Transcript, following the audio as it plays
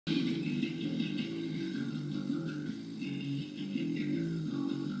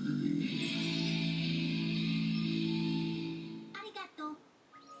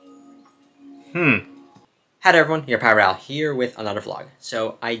Hi there everyone, your Power Al here with another vlog.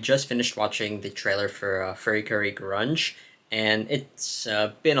 So I just finished watching the trailer for Furry Curry Grunge, and it's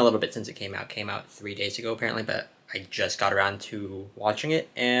been a little bit since it came out. It came out 3 days ago apparently, but I just got around to watching it,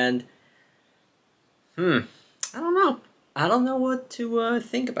 and I don't know. I don't know what to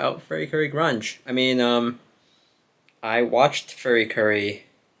think about Furry Curry Grunge. I mean, I watched Furry Curry,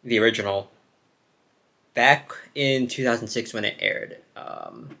 the original, back in 2006 when it aired.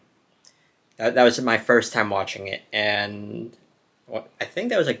 That was my first time watching it, and I think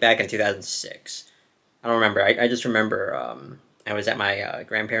that was like back in 2006. I don't remember. I just remember I was at my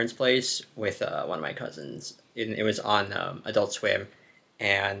grandparents' place with one of my cousins. It was on Adult Swim,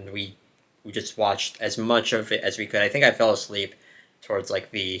 and we just watched as much of it as we could. I think I fell asleep towards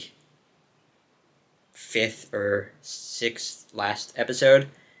like the fifth or sixth last episode,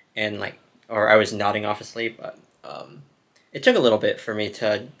 and or I was nodding off asleep, but it took a little bit for me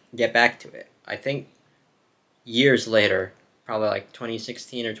to get back to it. I think years later, probably like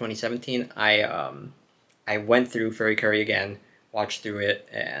 2016 or 2017, I went through Furry Curry again, watched through it,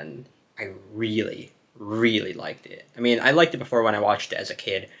 and I really, really liked it. I mean, I liked it before when I watched it as a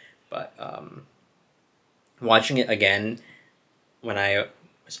kid, but watching it again when I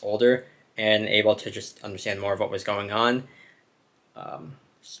was older and able to just understand more of what was going on,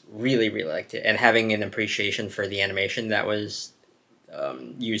 really, really liked it. And having an appreciation for the animation that was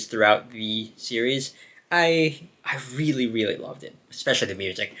used throughout the series, I really, really loved it. Especially the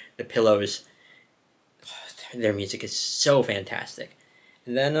music. The Pillows, their music is so fantastic.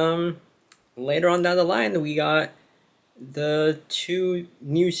 And then later on down the line, we got the two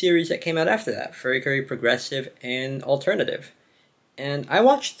new series that came out after that, Furry Curry Progressive and Alternative. And I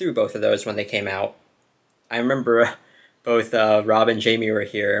watched through both of those when they came out. I remember both Rob and Jamie were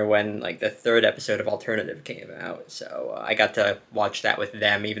here when like the third episode of Alternative came out, so I got to watch that with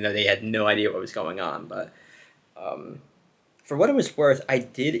them, even though they had no idea what was going on. But for what it was worth, I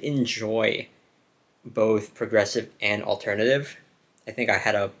did enjoy both Progressive and Alternative. I think I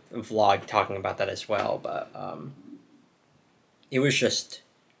had a vlog talking about that as well, but it was just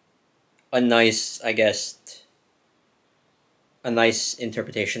a nice, I guess, a nice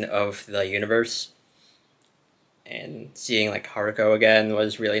interpretation of the universe. And seeing like Haruko again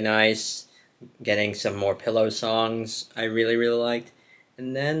was really nice. Getting some more Pillow songs I really, really liked.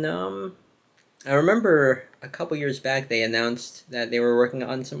 And then I remember a couple years back they announced that they were working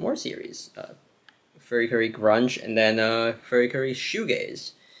on some more series. Furry Curry Grunge and then Furry Curry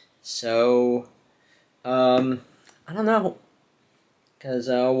Shoegaze. So I don't know, because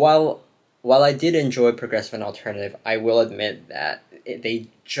while I did enjoy Progressive and Alternative, I will admit that they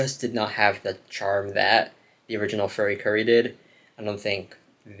just did not have the charm that the original Furry Curry did. I don't think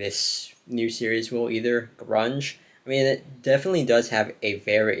this new series will either. Grunge, I mean, it definitely does have a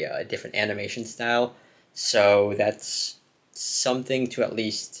very different animation style, so that's something to at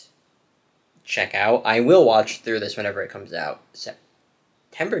least check out. I will watch through this whenever it comes out.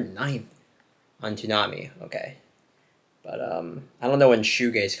 September 9th on Toonami, okay. But I don't know when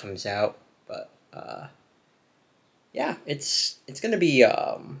Shoegaze comes out, but yeah, it's gonna be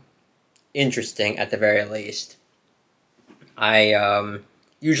interesting at the very least. I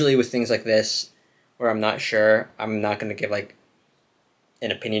usually with things like this, where I'm not sure, I'm not gonna give like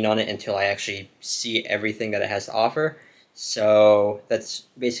an opinion on it until I actually see everything that it has to offer. So that's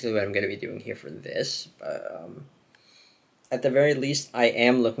basically what I'm gonna be doing here for this. But at the very least, I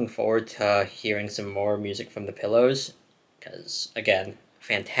am looking forward to hearing some more music from the Pillows, because again,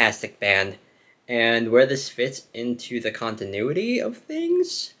 fantastic band. And where this fits into the continuity of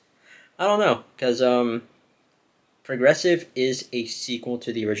things, I don't know, because Progressive is a sequel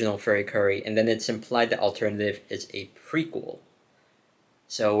to the original Furry Curry, and then it's implied that Alternative is a prequel.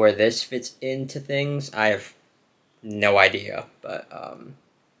 So where this fits into things, I have no idea, but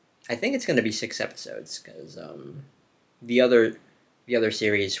I think it's going to be 6 episodes, because the other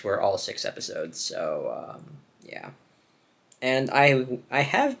series were all 6 episodes, so yeah. And I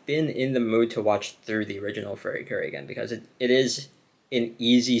have been in the mood to watch through the original Furry Curry again, because it is an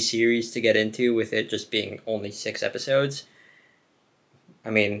easy series to get into with it just being only 6 episodes.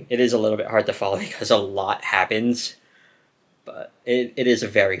 I mean, it is a little bit hard to follow because a lot happens, but it is a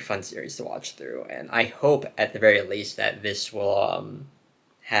very fun series to watch through, and I hope at the very least that this will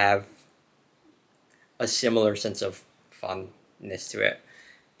have a similar sense of funness to it.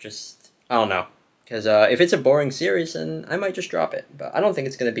 Just, I don't know. Because if it's a boring series, then I might just drop it. But I don't think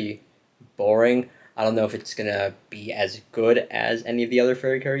it's going to be boring. I don't know if it's going to be as good as any of the other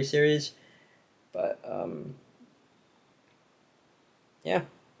Furry Curry series. But, yeah.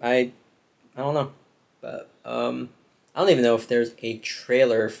 I don't know. But, I don't even know if there's a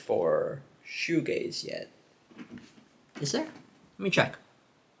trailer for shoegaze yet. Is there? Let me check.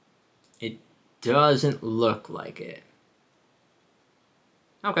 It doesn't look like it.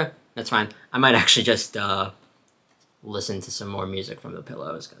 Okay, that's fine. I might actually just listen to some more music from the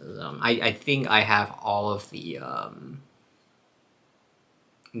Pillows, because I think I have all of the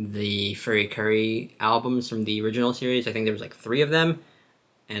Furry Curry albums from the original series. I think there was like 3 of them,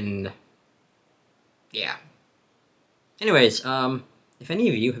 and yeah. Anyways, if any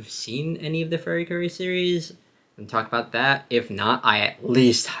of you have seen any of the Furry Curry series, and talk about that. If not, I at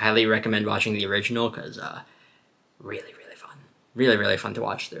least highly recommend watching the original, because really, really fun. Really, really fun to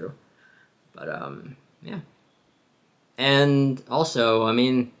watch through. But yeah. And also, I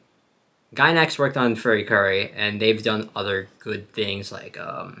mean, Gynax worked on Furry Curry, and they've done other good things like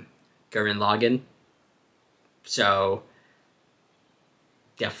Gurren Lagann. So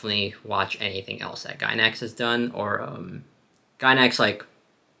definitely watch anything else that Gynax has done, or Gynax, like,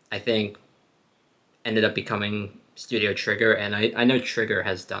 I think ended up becoming Studio Trigger, and I know Trigger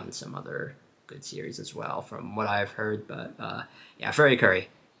has done some other good series as well from what I've heard, but yeah, Furry Curry,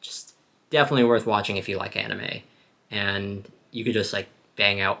 just definitely worth watching if you like anime, and you could just like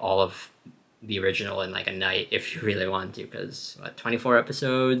bang out all of the original in like a night if you really want to, because 24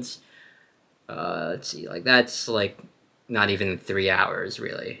 episodes, let's see, like that's like not even 3 hours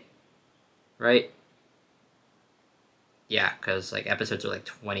really, right? Yeah, because like episodes are like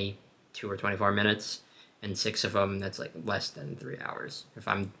 22 or 24 minutes, and 6 of them, that's like less than 3 hours, if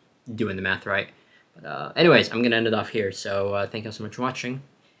I'm doing the math right. But anyways, I'm gonna end it off here, so thank you all so much for watching,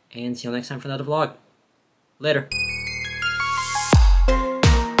 and see you next time for another vlog. Later.